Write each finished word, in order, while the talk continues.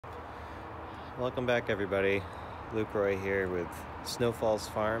Welcome back, everybody. Luke Roy here with Snow Falls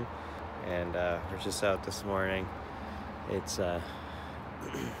Farm, and we're just out this morning. It's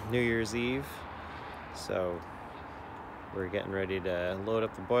New Year's Eve, so we're getting ready to load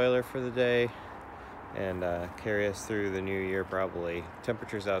up the boiler for the day and carry us through the new year probably.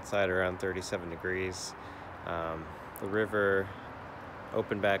 Temperatures outside around 37 degrees. The river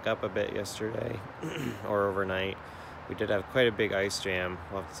opened back up a bit yesterday or overnight. We did have quite a big ice jam.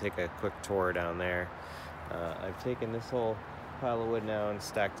 We'll have to take a quick tour down there. I've taken this whole pile of wood now and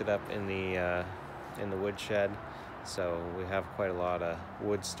stacked it up in the wood shed. So we have quite a lot of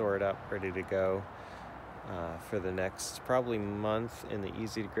wood stored up, ready to go for the next probably month in the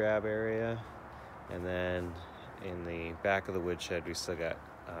easy to grab area. And then in the back of the wood shed, we still got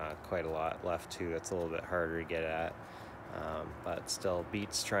quite a lot left too. That's a little bit harder to get at, but still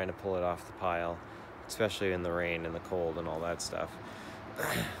beats trying to pull it off the pile, especially in the rain and the cold and all that stuff.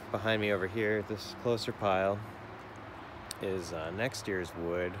 Behind me over here, this closer pile is next year's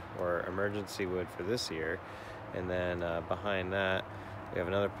wood, or emergency wood for this year. And then behind that, we have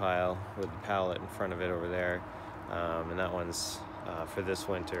another pile with the pallet in front of it over there. And that one's for this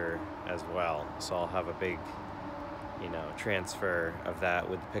winter as well. So I'll have a big, transfer of that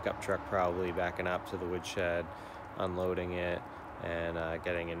with the pickup truck probably backing up to the woodshed, unloading it, and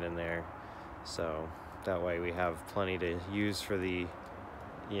getting it in there. So that way we have plenty to use for the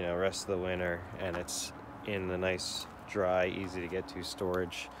rest of the winter, and it's in the nice dry, easy to get to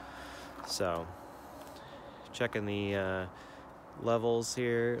storage. So checking the levels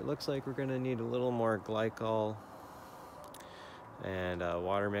here, it looks like we're going to need a little more glycol and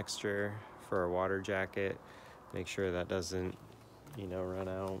water mixture for a water jacket. Make sure that doesn't run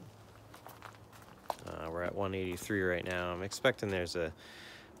out. We're at 183 right now. I'm expecting there's a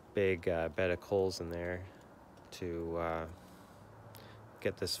big bed of coals in there to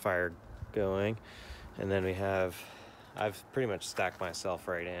get this fire going. And then I've pretty much stacked myself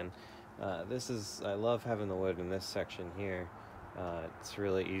right in. I love having the wood in this section here. It's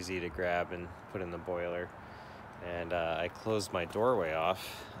really easy to grab and put in the boiler. And I closed my doorway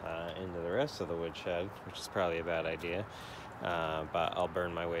off into the rest of the woodshed, which is probably a bad idea, but I'll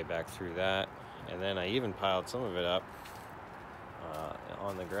burn my way back through that. And then I even piled some of it up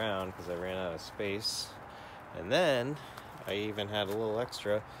on the ground because I ran out of space. And then I even had a little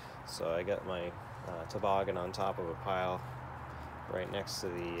extra, so I got my toboggan on top of a pile right next to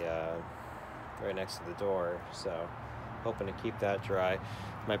the door. So hoping to keep that dry.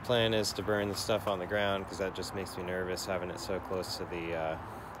 My plan is to burn the stuff on the ground because that just makes me nervous having it so close to the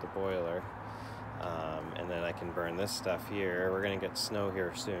boiler. And then I can burn this stuff here. We're gonna get snow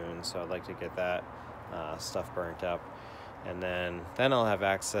here soon, so I'd like to get that stuff burnt up. And then I'll have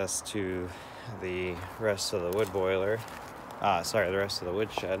access to the rest of the wood boiler. The rest of the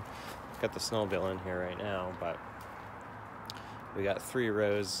wood shed. Got the snowmobile in here right now, but we got 3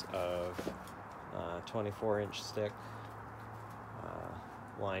 rows of 24-inch stick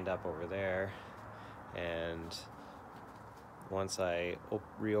lined up over there. And once I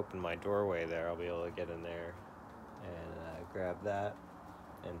reopen my doorway there, I'll be able to get in there and grab that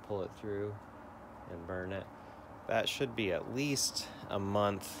and pull it through and burn it. That should be at least a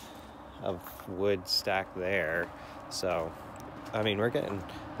month of wood stacked there. So, I mean, we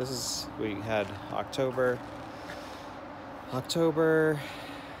had October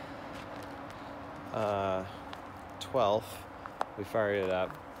 12th, we fired it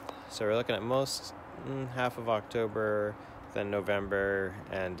up. So we're looking at half of October, then November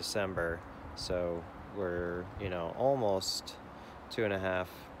and December. So we're, almost 2.5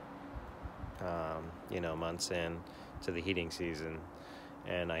 months in to the heating season.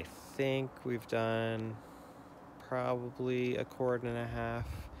 And I think we've done probably 1.5 quarts.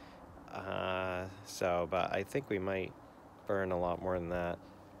 But I think we might burn a lot more than that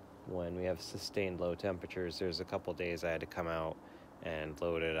when we have sustained low temperatures. There's a couple days I had to come out and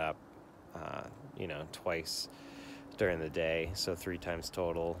load it up, twice during the day. So 3 times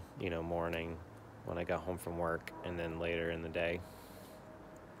total, morning when I got home from work and then later in the day.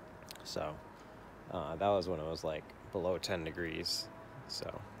 So that was when it was like below 10 degrees. So,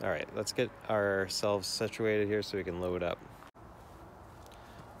 all right, let's get ourselves situated here so we can load up.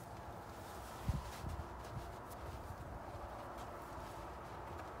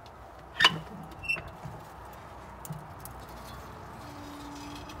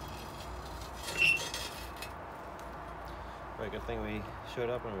 Right, good thing we showed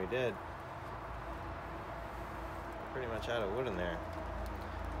up when we did. Pretty much out of wood in there.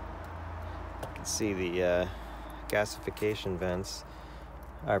 You can see the gasification vents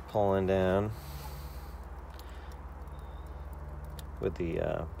are pulling down. with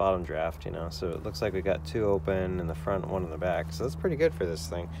the bottom draft, you know. So it looks like we got 2 open in the front, 1 in the back. So that's pretty good for this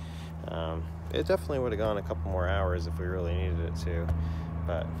thing. It definitely would have gone a couple more hours if we really needed it to,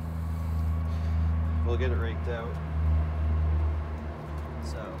 but we'll get it raked out.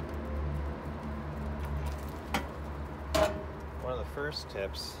 So one of the first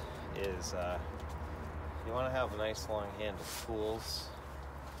tips is you want to have nice long handled tools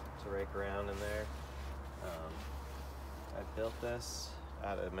to rake around in there. I built this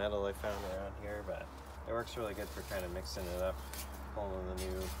out of metal I found around here, but it works really good for kind of mixing it up, pulling the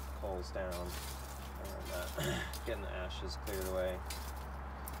new coals down, and getting the ashes cleared away.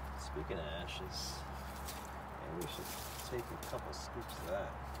 Speaking of ashes, maybe we should take a couple scoops of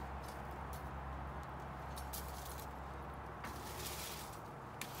that.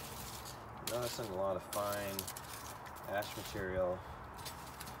 I'm noticing a lot of fine ash material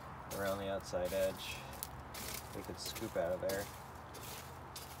around the outside edge. We could scoop out of there.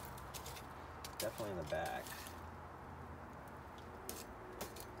 Definitely in the back.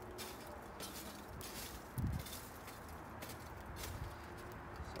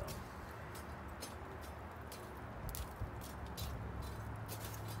 So.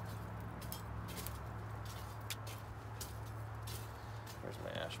 Where's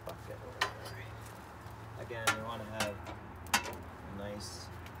my ash bucket over there? Again, you want to have a nice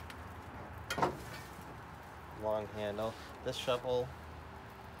long handle. This shovel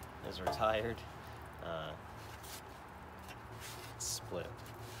is retired. It's split.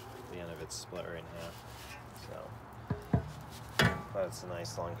 The end of it's split right in half. So, but it's a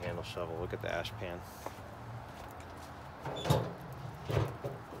nice long handle shovel. Look at the ash pan.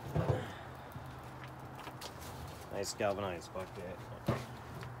 Nice galvanized bucket.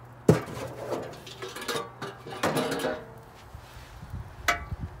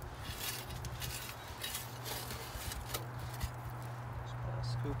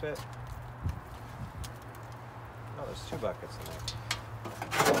 Scoop it. Oh, there's 2 buckets in there.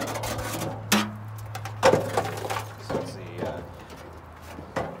 So it's the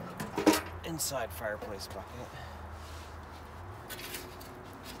inside fireplace bucket.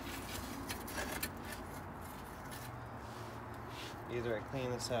 Either I clean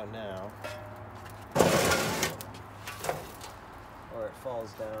this out now, or it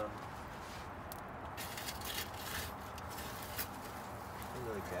falls down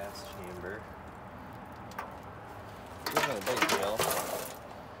into the gas chamber. It's not a big deal.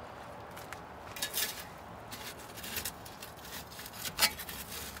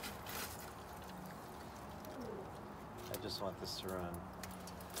 I just want this to run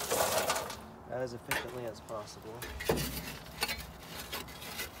as efficiently as possible.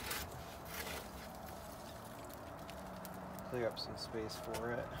 Clear up some space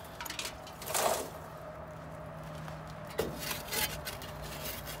for it.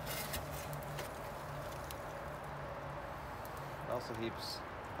 It also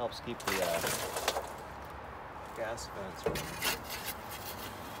helps keep the gas vents from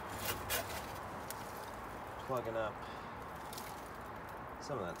plugging up.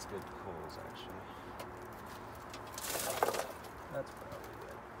 Some of that's good coals, actually. That's probably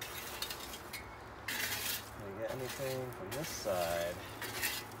good. Can you get anything from this side?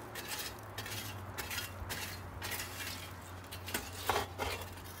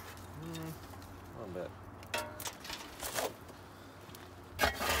 A little bit. A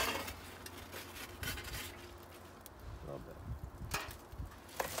little bit.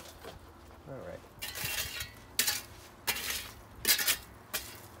 All right.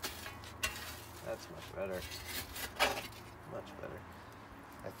 That's much better. Much better.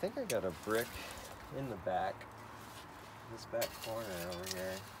 I think I got a brick in the back, this back corner over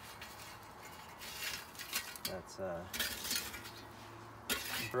here. That's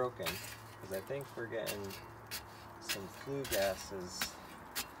broken, because I think we're getting some flue gases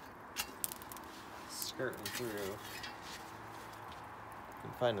skirting through.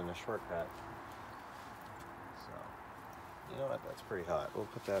 I'm finding a shortcut. So, you know what? That's pretty hot. We'll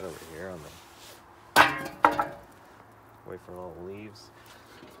put that over here on the away from all the leaves.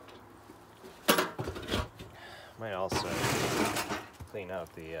 Might also clean out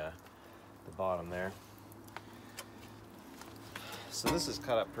the bottom there. So this is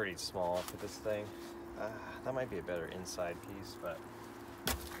cut up pretty small for this thing. That might be a better inside piece, but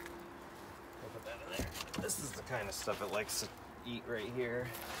we'll put that in there. This is the kind of stuff it likes to eat right here.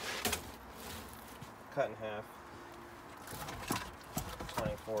 Cut in half.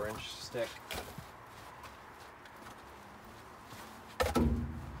 24-inch stick.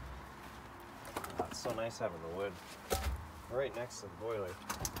 It's so nice having the wood right next to the boiler.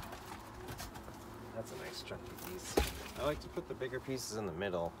 That's a nice chunky piece. I like to put the bigger pieces in the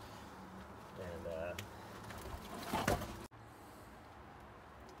middle. And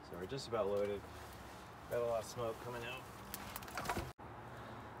so we're just about loaded. Got a lot of smoke coming out.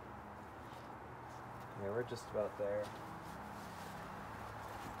 Yeah, we're just about there.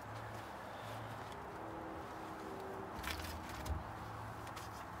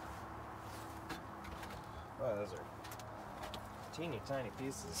 Wow, those are teeny tiny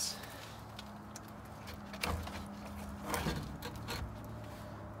pieces.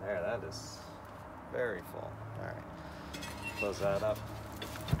 There, that is very full. All right, close that up.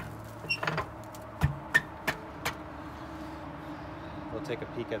 We'll take a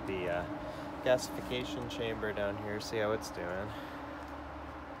peek at the gasification chamber down here, see how it's doing.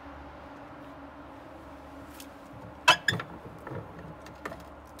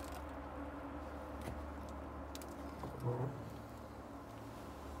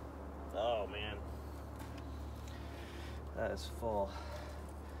 Oh man, that is full.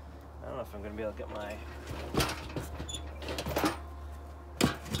 I don't know if I'm gonna be able to get my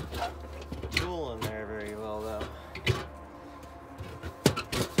tool in there very well though.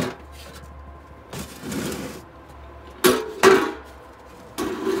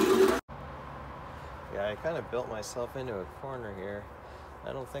 Yeah, I kind of built myself into a corner here.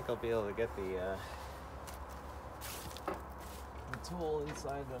 I don't think I'll be able to get the tool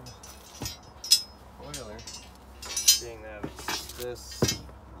inside the boiler, being that it's this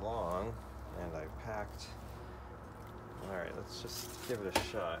long and I packed. Alright, let's just give it a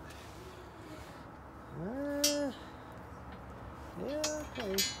shot. Yeah,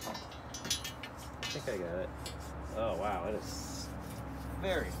 okay. I think I got it. Oh wow, it is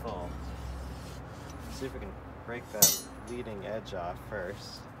very full. See if we can break that leading edge off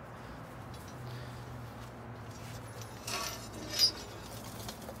first.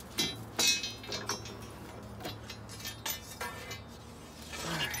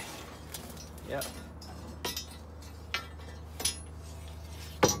 Alright. Yep.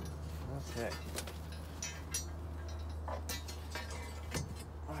 Okay.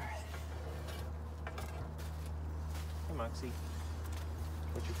 Alright. Hey Moxie.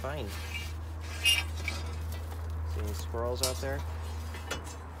 What'd you find? See any squirrels out there?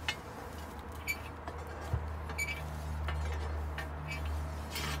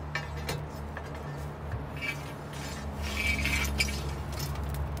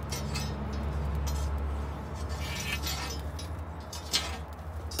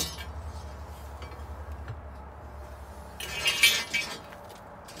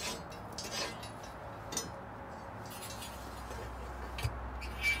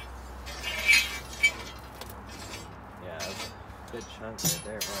 Good chunk right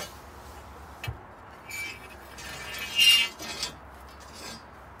there, but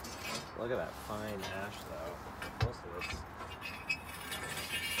look at that fine ash though. Most of it's.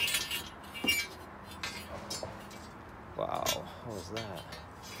 Wow, what was that?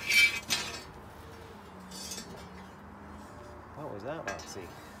 What was that, Moxie?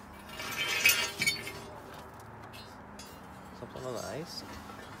 Something on the ice?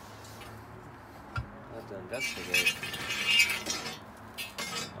 I have to investigate.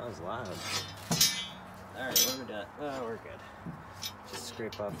 That was loud. Alright, what are we done? Oh, we're good. Just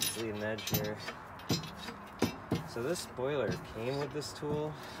scrape off the leading edge here. So this boiler came with this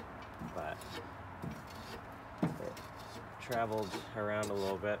tool, but it traveled around a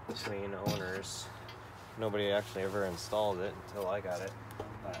little bit between owners. Nobody actually ever installed it until I got it.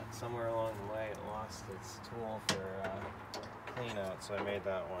 But somewhere along the way it lost its tool for clean out, so I made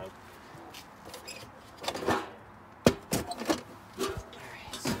that one.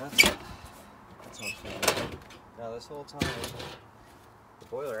 That's what's going. Now this whole time, the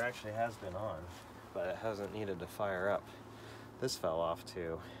boiler actually has been on, but it hasn't needed to fire up. This fell off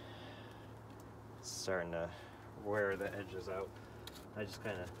too. It's starting to wear the edges out. I just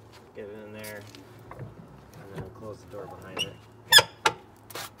kind of get it in there and then close the door behind it.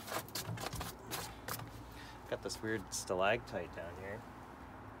 Got this weird stalactite down here.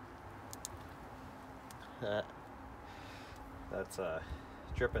 That's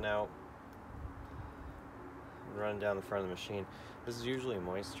dripping out and running down the front of the machine. This is usually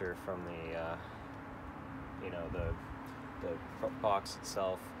moisture from the, you know, the box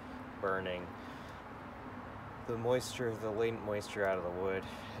itself burning. The moisture, the latent moisture out of the wood,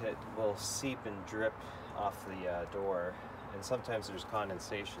 it will seep and drip off the door. And sometimes there's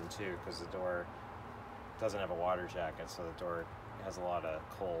condensation too, because the door doesn't have a water jacket, so the door has a lot of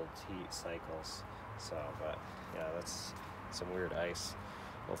cold heat cycles. So, but yeah, that's some weird ice.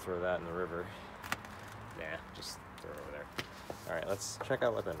 We'll throw that in the river. Nah, just throw it over there. All right, let's check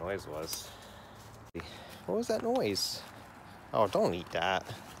out what the noise was. What was that noise? Oh, don't eat that.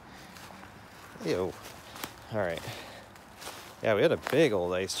 Ew. All right. Yeah, we had a big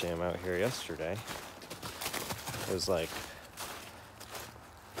old ice jam out here yesterday. It was like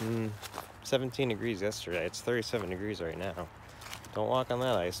 17 degrees yesterday. It's 37 degrees right now. Don't walk on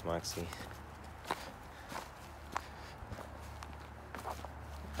that ice, Moxie.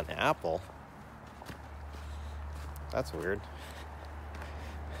 An apple? That's weird.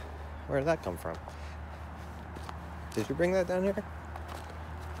 Where did that come from? Did you bring that down here?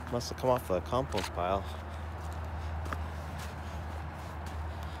 Must have come off the compost pile.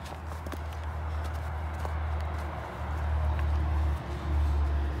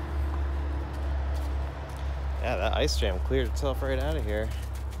 Yeah, that ice jam cleared itself right out of here.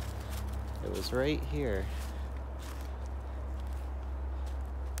 It was right here.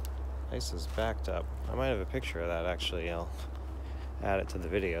 Ice is backed up. I might have a picture of that actually. I'll add it to the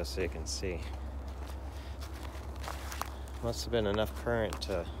video so you can see. Must have been enough current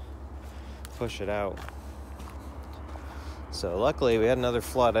to push it out. So luckily we had another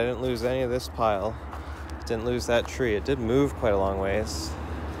flood. I didn't lose any of this pile. Didn't lose that tree. It did move quite a long ways.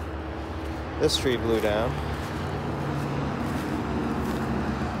 This tree blew down.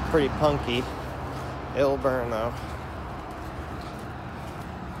 Pretty punky. It'll burn though.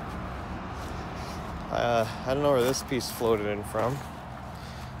 I don't know where this piece floated in from,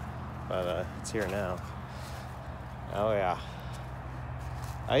 but it's here now. Oh yeah.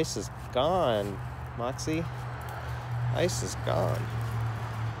 Ice is gone, Moxie. Ice is gone.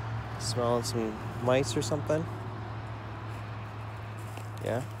 Smelling some mice or something?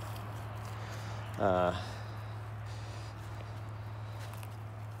 Yeah? Yeah,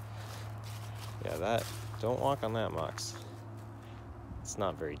 that, don't walk on that, Mox. It's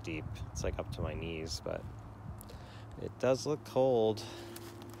not very deep. It's like up to my knees, but it does look cold.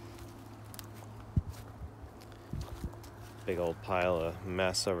 Big old pile of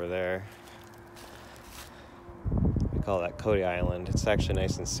mess over there. We call that Cody Island. It's actually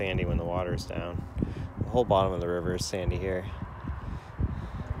nice and sandy when the water's down. The whole bottom of the river is sandy here.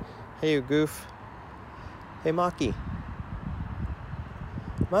 Hey, you goof. Hey, Mocky.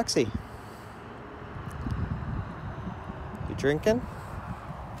 Moxie. You drinking?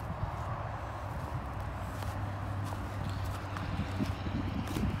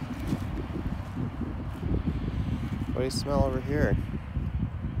 What do you smell over here?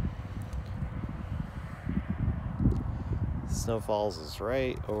 Snow Falls is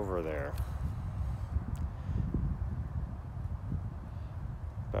right over there.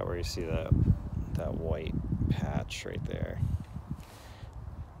 About where you see that white patch right there.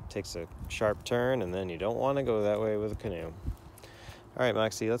 Takes a sharp turn and then you don't want to go that way with a canoe. All right,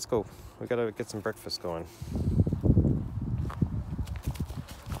 Moxie, let's go. We gotta get some breakfast going.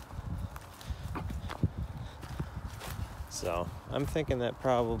 So I'm thinking that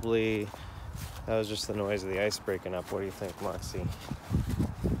probably that was just the noise of the ice breaking up. What do you think, Moxie?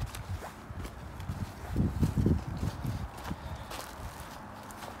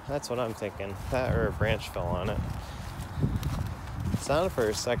 That's what I'm thinking. That or a branch fell on it. It sounded for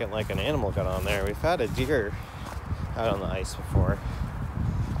a second like an animal got on there. We've had a deer out on the ice before.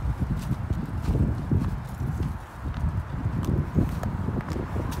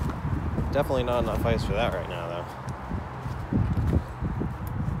 Definitely not enough ice for that right now, though.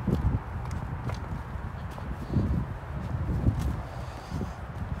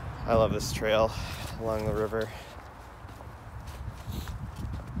 I love this trail along the river.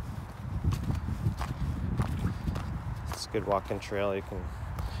 It's a good walking trail. You can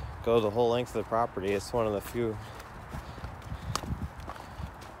go the whole length of the property. It's one of the few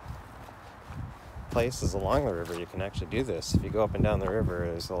places along the river you can actually do this. If you go up and down the river,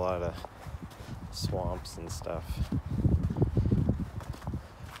 there's a lot of swamps and stuff.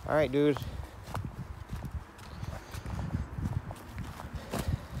 All right, dude.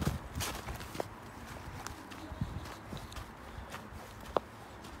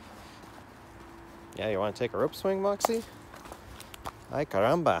 Yeah, you want to take a rope swing, Moxie? Ay,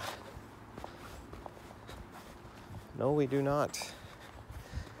 caramba. No, we do not.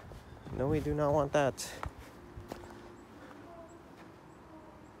 No, we do not want that.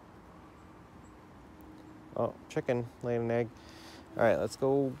 Oh, chicken laying an egg. All right, let's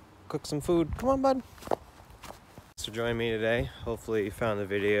go cook some food. Come on, bud. Thanks for joining me today. Hopefully you found the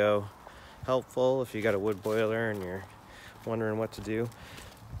video helpful. If you got a wood boiler and you're wondering what to do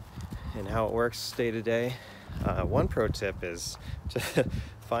and how it works day to day, one pro tip is to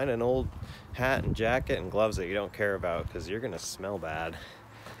find an old hat and jacket and gloves that you don't care about, because you're gonna smell bad.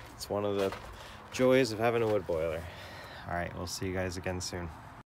 It's one of the joys of having a wood boiler. All right, we'll see you guys again soon.